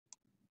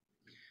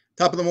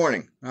Top of the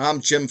morning. I'm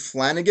Jim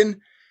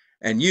Flanagan,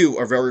 and you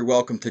are very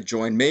welcome to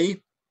join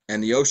me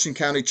and the Ocean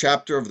County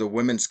chapter of the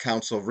Women's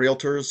Council of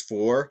Realtors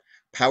for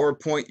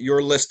PowerPoint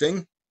Your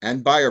Listing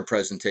and Buyer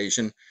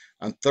Presentation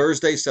on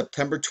Thursday,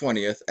 September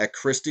 20th at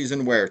Kristy's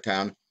in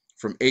Waretown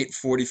from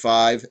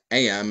 8:45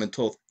 a.m.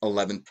 until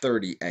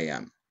 11:30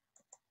 a.m.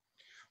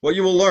 What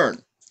you will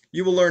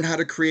learn how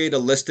to create a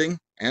listing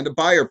and a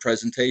buyer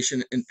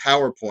presentation in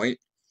PowerPoint,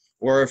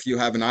 or if you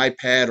have an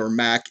iPad or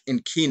Mac, in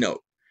Keynote.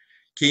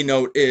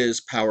 Keynote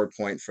is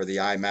PowerPoint for the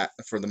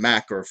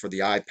Mac or for the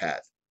iPad.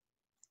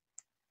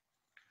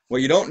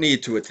 Well, you don't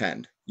need to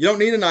attend. You don't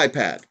need an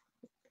iPad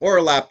or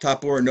a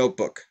laptop or a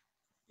notebook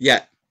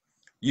yet.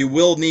 You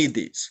will need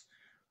these.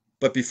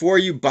 But before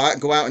you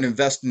go out and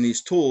invest in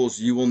these tools,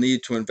 you will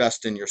need to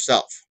invest in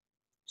yourself.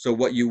 So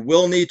what you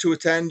will need to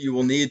attend, you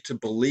will need to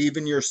believe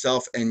in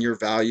yourself and your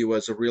value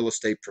as a real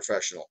estate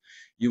professional.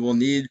 You will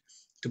need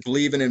to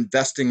believe in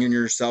investing in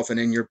yourself and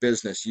in your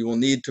business. You will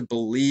need to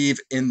believe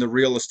in the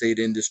real estate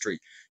industry.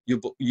 You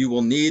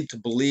will need to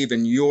believe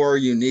in your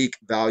unique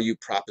value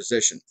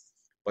proposition.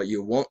 But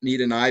you won't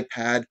need an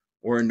iPad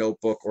or a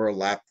notebook or a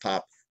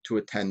laptop to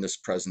attend this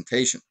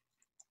presentation.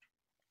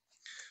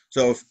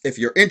 So if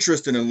you're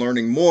interested in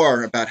learning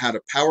more about how to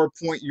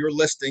PowerPoint your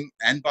listing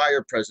and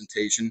buyer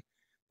presentation,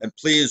 then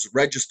please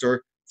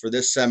register for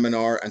this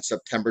seminar on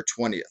September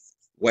 20th.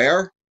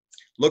 Where?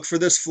 Look for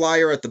this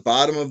flyer at the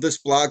bottom of this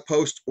blog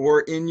post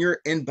or in your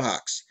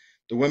inbox.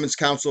 The Women's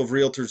Council of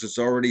Realtors has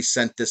already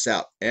sent this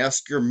out.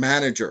 Ask your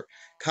manager.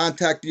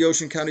 Contact the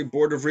Ocean County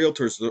Board of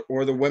Realtors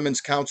or the Women's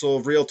Council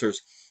of Realtors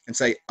and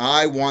say,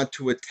 I want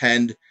to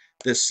attend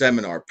this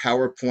seminar,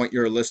 PowerPoint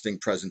Your Listing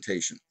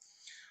presentation.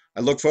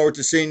 I look forward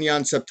to seeing you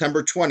on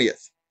September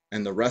 20th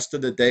and the rest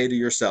of the day to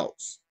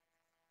yourselves.